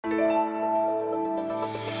And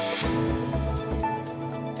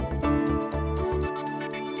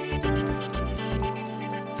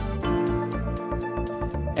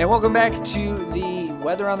welcome back to the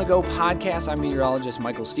Weather on the Go podcast. I'm meteorologist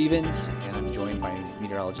Michael Stevens, and I'm joined by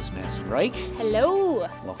meteorologist Madison Reich. Hello.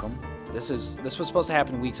 Welcome. This was supposed to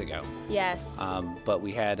happen weeks ago. Yes. But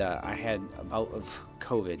we had I had a bout of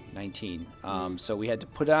COVID-19, so we had to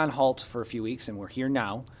put it on halt for a few weeks, and we're here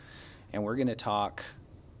now, and we're going to talk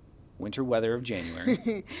winter weather of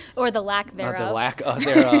January. Or the lack thereof. The lack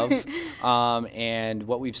thereof. And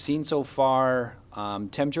what we've seen so far,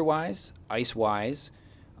 temperature-wise, ice-wise.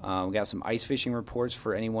 We got some ice fishing reports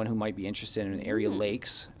for anyone who might be interested in area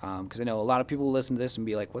lakes, because I know a lot of people will listen to this and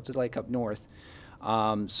be like, what's it like up north?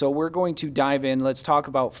 So we're going to dive in. Let's talk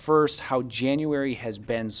about first how January has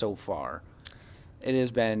been so far. It has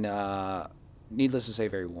been, needless to say,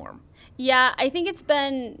 very warm. Yeah, I think it's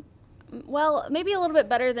been, well, maybe a little bit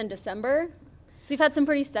better than December. So we've had some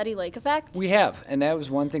pretty steady lake effect. We have, and that was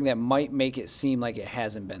one thing that might make it seem like it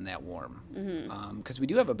hasn't been that warm. Because we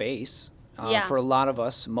do have a base. For a lot of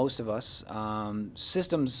us, most of us,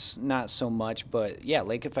 systems not so much, but yeah,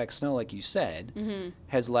 lake effect snow, like you said,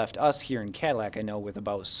 has left us here in Cadillac, I know, with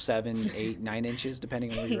about 7, 8, 9 inches,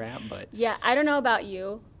 depending on where you're at. But yeah, I don't know about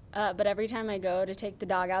you, but every time I go to take the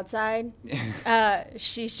dog outside,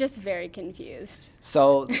 she's just very confused.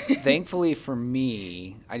 So thankfully for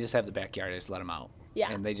me, I just have the backyard. I just let them out. Yeah.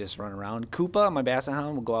 And they just run around. Koopa, my basset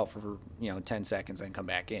hound, will go out for 10 seconds and come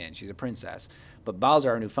back in. She's a princess. But Bowser,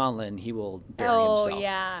 our Newfoundland, he will bury himself. Oh,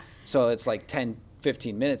 yeah. So it's like 10,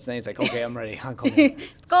 15 minutes, and then he's like, okay, I'm ready. I'll go home.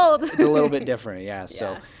 It's cold. It's a little bit different, yeah.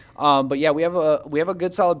 So, but yeah, we have a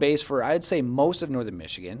good solid base for, I'd say, most of northern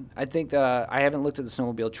Michigan. I think I haven't looked at the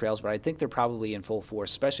snowmobile trails, but I think they're probably in full force,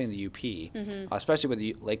 especially in the UP, especially with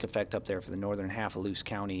the lake effect up there for the northern half of Luce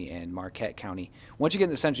County and Marquette County. Once you get in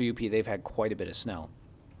the central UP, they've had quite a bit of snow.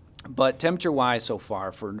 But temperature-wise so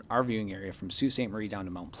far for our viewing area from Sault Ste. Marie down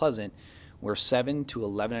to Mount Pleasant, we're 7 to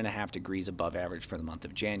 11.5 degrees above average for the month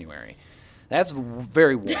of January. That's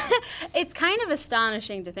very warm. It's kind of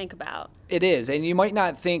astonishing to think about. It is, and you might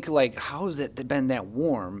not think, like, how has it been that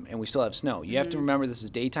warm and we still have snow? You have to remember this is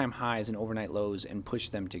daytime highs and overnight lows and push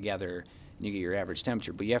them together, and you get your average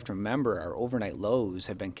temperature. But you have to remember our overnight lows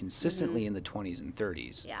have been consistently in the 20s and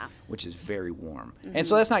 30s, which is very warm. And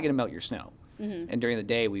so that's not going to melt your snow. And during the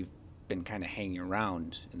day, we've been kind of hanging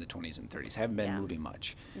around in the 20s and 30s, haven't been moving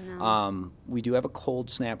much. No. We do have a cold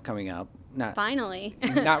snap coming up. Finally.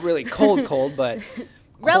 Not really cold, but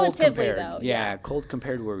relatively compared, though. Yeah, cold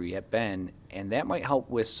compared to where we have been, and that might help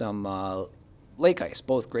with some lake ice,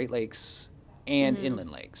 both Great Lakes and inland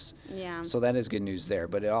lakes. Yeah. So that is good news there,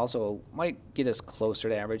 but it also might get us closer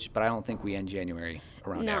to average, but I don't think we end January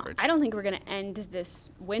around average. I don't think we're going to end this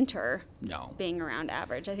winter being around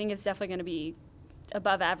average. I think it's definitely going to be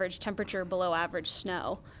above average temperature, below average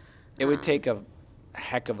snow. It would take a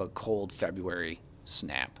heck of a cold February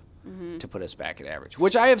snap to put us back at average,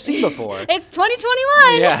 which I have seen before. It's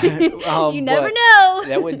 2021. Yeah. You never know.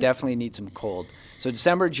 That would definitely need some cold. So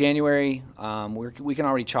December, January, we can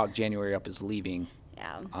already chalk January up as leaving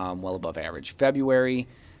well above average. February,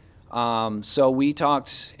 so we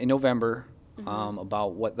talked in November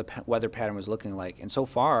about what the weather pattern was looking like, and so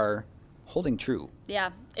far, holding true.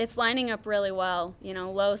 Yeah, it's lining up really well.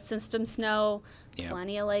 Low system snow,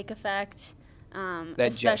 plenty of lake effect.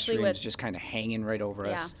 That jet stream is just kind of hanging right over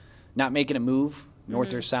us, not making a move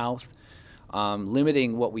north or south,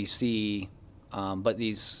 limiting what we see. But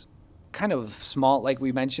these kind of small, like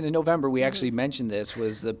we mentioned in November, we actually mentioned this,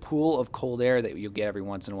 was the pool of cold air that you'll get every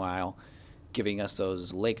once in a while, giving us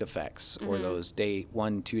those lake effects or those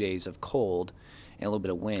 1-2 days of cold and a little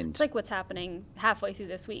bit of wind. It's like what's happening halfway through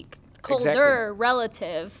this week. Colder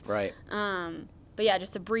relative. Right. But yeah,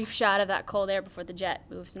 just a brief shot of that cold air before the jet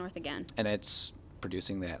moves north again. And it's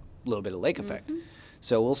producing that little bit of lake effect.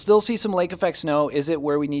 So we'll still see some lake effect snow. Is it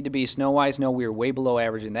where we need to be snow-wise? No, we're way below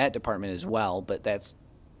average in that department as well, but that's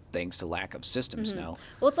thanks to lack of system snow.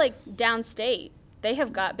 Well, it's like downstate. They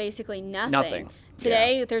have got basically nothing.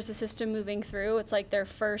 Today, there's a system moving through. It's like their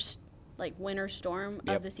first winter storm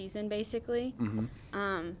of the season, basically.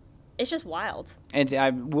 It's just wild. And I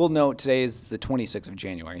will note today is the 26th of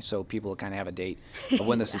January, so people kind of have a date of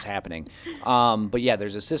when this is happening. But yeah,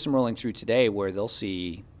 there's a system rolling through today where they'll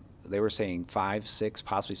see, they were saying 5, 6,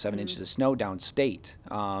 possibly 7 inches of snow downstate,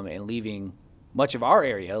 and leaving much of our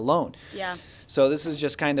area alone. Yeah. So this is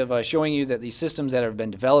just kind of showing you that these systems that have been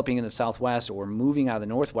developing in the southwest or moving out of the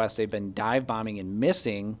northwest, they've been dive bombing and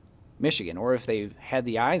missing Michigan. Or if they've had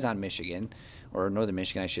the eyes on Michigan, or northern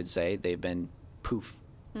Michigan, I should say, they've been poof,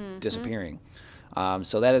 disappearing.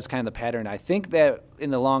 So that is kind of the pattern. I think that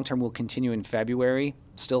in the long term will continue in February.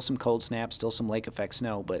 Still some cold snaps, still some lake effect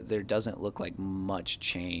snow, but there doesn't look like much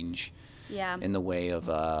change in the way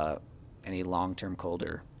of any long-term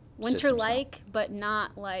colder winter-like, but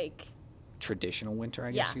not like traditional winter,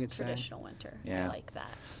 I guess you could say. Yeah, traditional winter. Yeah. I like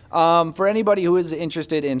that. For anybody who is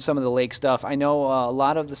interested in some of the lake stuff, I know a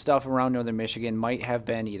lot of the stuff around northern Michigan might have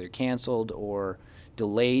been either canceled or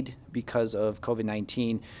delayed because of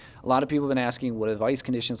COVID-19. A lot of people have been asking what are ice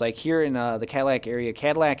conditions like here in the Cadillac area.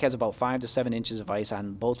 Cadillac has about 5 to 7 inches of ice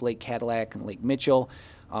on both Lake Cadillac and Lake Mitchell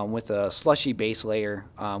with a slushy base layer.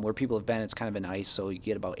 Where people have been, it's kind of been ice, so you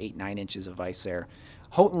get about 8-9 inches of ice there.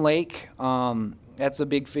 Houghton Lake, that's a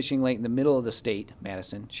big fishing lake in the middle of the state,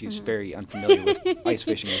 Madison. She's very unfamiliar with ice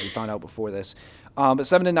fishing, as we found out before this. But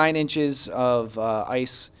 7 to 9 inches of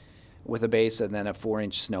ice with a base and then a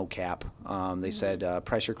 4-inch snow cap. They said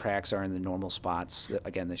pressure cracks are in the normal spots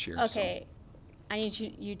again this year. Okay. I need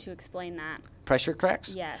you to explain that. Pressure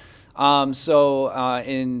cracks? Yes. So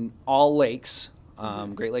in all lakes,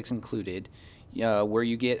 Great Lakes included, where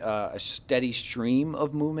you get a steady stream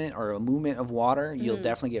of movement or a movement of water, you'll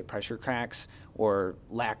definitely get pressure cracks or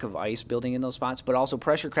lack of ice building in those spots. But also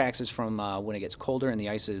pressure cracks is from when it gets colder and the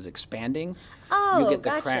ice is expanding. Oh, you'll get the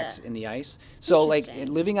gotcha. cracks in the ice. So like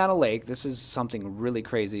living on a lake, this is something really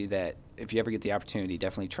crazy that if you ever get the opportunity,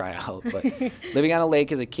 definitely try out. But living on a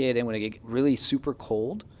lake as a kid and when it get really super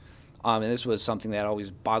cold, and this was something that always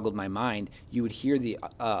boggled my mind, you would hear the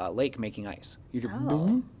lake making ice. You'd hear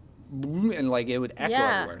boom, boom, and like it would echo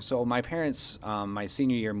everywhere. So my parents, my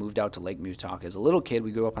senior year, moved out to Lake Minnetonka. As a little kid,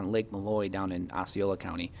 we grew up on Lake Malloy down in Osceola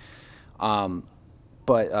County.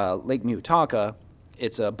 But Lake Minnetonka,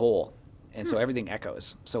 it's a bowl, and so everything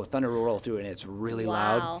echoes. So thunder will roll through, and it's really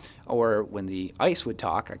loud. Or when the ice would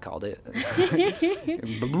talk, I called it,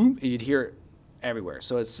 boom, you'd hear it everywhere.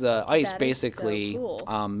 So it's the ice basically so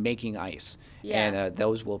cool. Making ice, and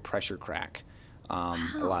those will pressure crack a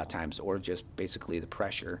lot of times, or just basically the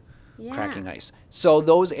pressure cracking ice. So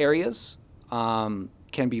those areas can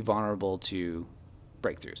be vulnerable to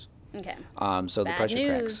breakthroughs. Okay. So bad the pressure news.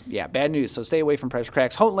 cracks. Yeah, bad news. So stay away from pressure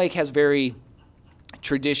cracks. Houghton Lake has very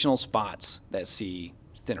traditional spots that see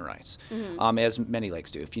thinner ice, as many lakes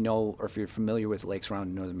do. If you know or if you're familiar with lakes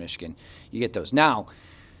around northern Michigan, you get those. Now,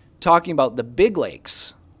 talking about the big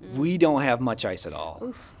lakes, we don't have much ice at all.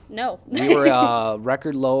 Oof, no. We were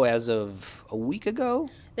record low as of a week ago.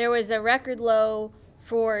 There was a record low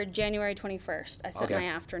for January 21st. I spent my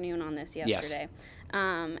afternoon on this yesterday.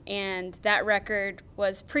 Yes. And that record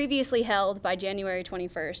was previously held by January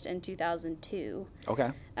 21st in 2002.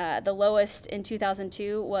 Okay. The lowest in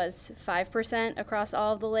 2002 was 5% across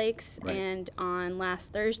all of the lakes. Right. And on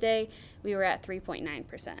last Thursday, we were at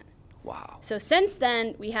 3.9%. Wow. So since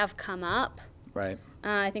then, we have come up. Right.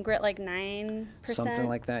 I think we're at like 9%. Something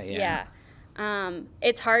like that, yeah.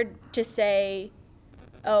 It's hard to say,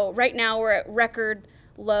 right now we're at record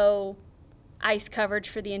low ice coverage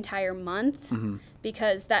for the entire month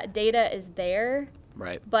because that data is there.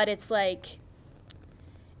 Right. But it's like,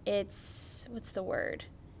 what's the word?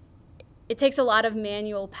 It takes a lot of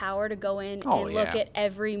manual power to go in and look at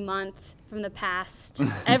every month from the past,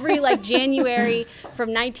 every like January from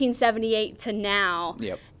 1978 to now,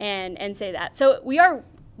 and say that. So we are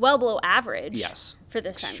well below average. Yes. For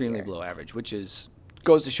this time extremely of year. below average, which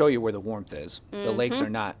goes to show you where the warmth is. The lakes are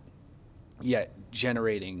not yet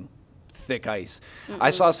generating thick ice. I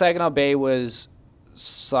saw Saginaw Bay was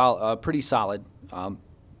pretty solid.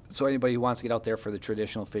 So anybody who wants to get out there for the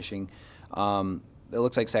traditional fishing, it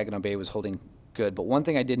looks like Saginaw Bay was holding good. But one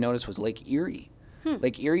thing I did notice was Lake Erie.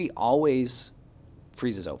 Lake Erie always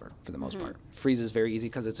freezes over for the most part. Freezes very easy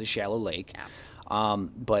because it's a shallow lake. Yeah.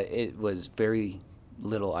 But it was very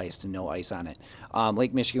little ice to no ice on it.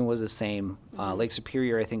 Lake Michigan was the same. Lake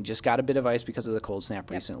Superior, I think, just got a bit of ice because of the cold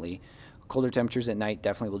snap recently. Colder temperatures at night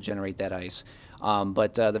definitely will generate that ice.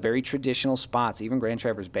 But the very traditional spots, even Grand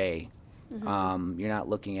Traverse Bay, you're not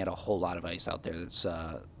looking at a whole lot of ice out there that's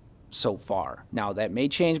so far. Now, that may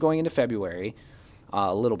change going into February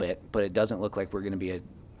a little bit, but it doesn't look like we're going to be a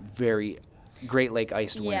very Great Lake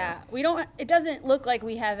iced winter. Yeah, it doesn't look like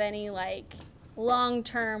we have any like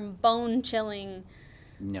long-term bone-chilling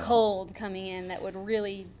cold coming in that would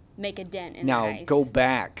really make a dent in the ice. Now, go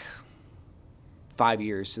back 5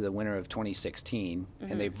 years to the winter of 2016,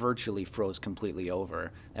 and they virtually froze completely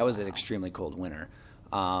over. That was an extremely cold winter.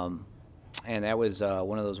 And that was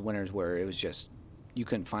one of those winters where it was just, you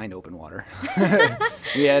couldn't find open water.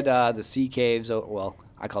 We had the sea caves, well,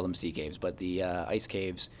 I call them sea caves, but the ice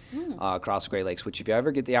caves across the Great Lakes, which if you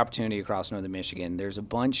ever get the opportunity across northern Michigan, there's a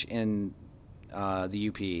bunch in the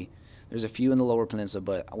UP There's a few in the Lower Peninsula,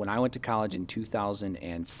 but when I went to college in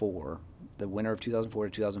 2004, the winter of 2004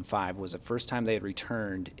 to 2005 was the first time they had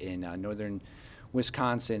returned in northern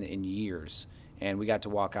Wisconsin in years. And we got to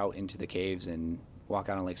walk out into the caves and walk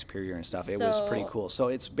out on Lake Superior and stuff. It was pretty cool. So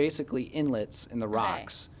it's basically inlets in the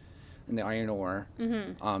rocks in the iron ore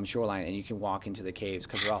shoreline, and you can walk into the caves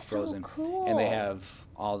because they're all frozen. So cool. And they have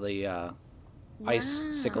all the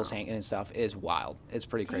icicles hanging and stuff. It is wild. It's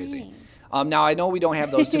pretty crazy. Now, I know we don't have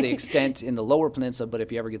those to the extent in the Lower Peninsula, but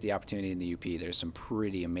if you ever get the opportunity in the UP, there's some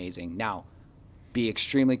pretty amazing. Now, be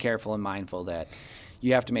extremely careful and mindful that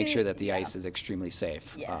you have to make sure that the ice is extremely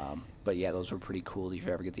safe. Yes. But yeah, those were pretty cool if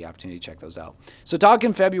you ever get the opportunity to check those out. So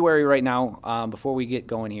talking February right now, before we get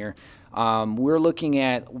going here, we're looking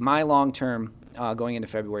at my long-term going into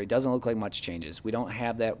February. Doesn't look like much changes. We don't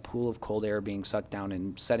have that pool of cold air being sucked down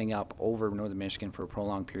and setting up over northern Michigan for a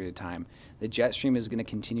prolonged period of time. The jet stream is going to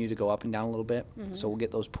continue to go up and down a little bit, so we'll get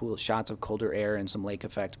those shots of colder air and some lake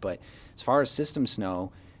effect. But as far as system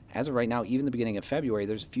snow, as of right now, even the beginning of February,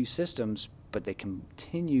 there's a few systems, but they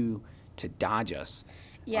continue to dodge us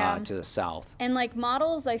to the south. And like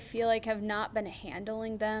models, I feel like have not been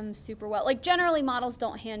handling them super well. Like generally models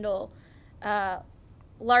don't handle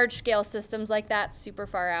large scale systems like that super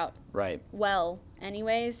far out well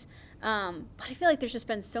anyways. But I feel like there's just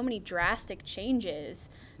been so many drastic changes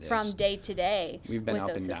from day to day. We've been with up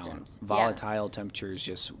those and systems. down. Volatile temperatures,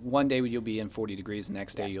 just one day you'll be in 40 degrees, the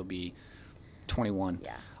next day you'll be 21.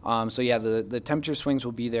 So yeah, the temperature swings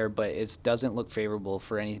will be there, but it doesn't look favorable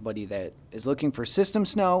for anybody that is looking for system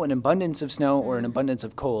snow, an abundance of snow, or an abundance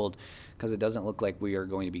of cold, because it doesn't look like we are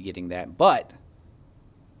going to be getting that. But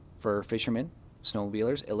for fishermen,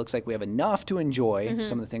 snowmobilers, it looks like we have enough to enjoy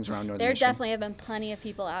some of the things around northern Michigan. There definitely have been plenty of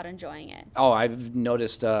people out enjoying it. Oh, I've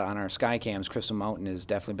noticed on our sky cams, Crystal Mountain has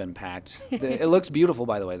definitely been packed. It looks beautiful,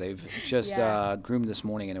 by the way. They've just groomed this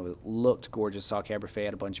morning, and it looked gorgeous. Saw Cabernet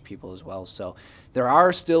had a bunch of people as well. So there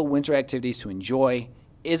are still winter activities to enjoy.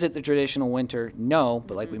 Is it the traditional winter? No,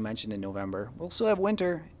 but like we mentioned in November, we'll still have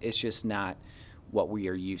winter. It's just not what we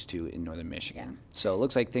are used to in northern Michigan. So it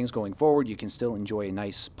looks like things going forward, you can still enjoy a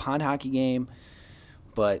nice pond hockey game,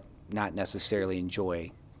 but not necessarily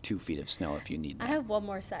enjoy 2 feet of snow if you need that. I have one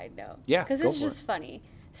more side note. Yeah, because it's just funny.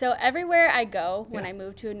 So everywhere I go, when I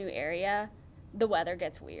move to a new area, the weather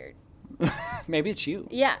gets weird. Maybe it's you.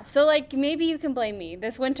 Yeah, so like maybe you can blame me.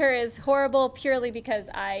 This winter is horrible purely because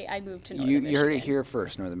I moved to northern Michigan. You heard it here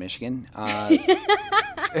first, northern Michigan.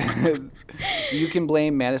 You can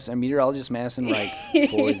blame meteorologist Madison Reich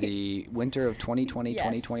for the winter of 2020,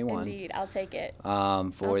 2021. Indeed, I'll take it.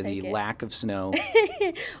 For the lack of snow.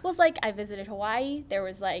 Well, it's like I visited Hawaii. There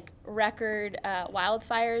was like record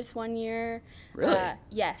wildfires one year. Really?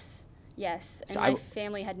 Yes. And So my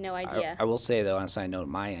family had no idea. I will say, though, on a side note,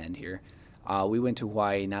 my end here, we went to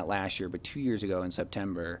Hawaii not last year, but 2 years ago in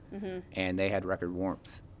September, and they had record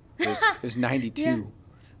warmth. It was 92 in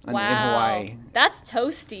Hawaii. That's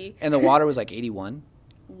toasty. And the water was like 81.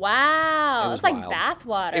 Wow. It was like wild. bath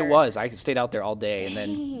water. It was. I stayed out there all day, and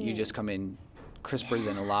then you just come in crisper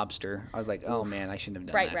than a lobster. I was like, oh, man, I shouldn't have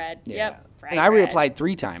done Bright that. red. Yeah. Yep. And I reapplied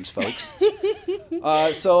 3 times, folks.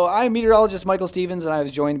 So I'm meteorologist Michael Stevens, and I was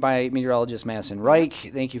joined by meteorologist Madison Reich.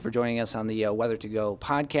 Thank you for joining us on the Weather to Go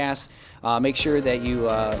podcast. Make sure that you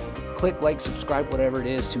click, like, subscribe, whatever it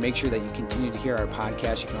is, to make sure that you continue to hear our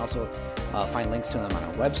podcast. You can also find links to them on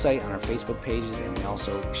our website, on our Facebook pages, and we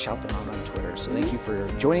also shout them out on Twitter. So thank you for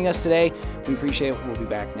joining us today. We appreciate it. We'll be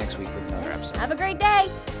back next week with another episode. Have a great day.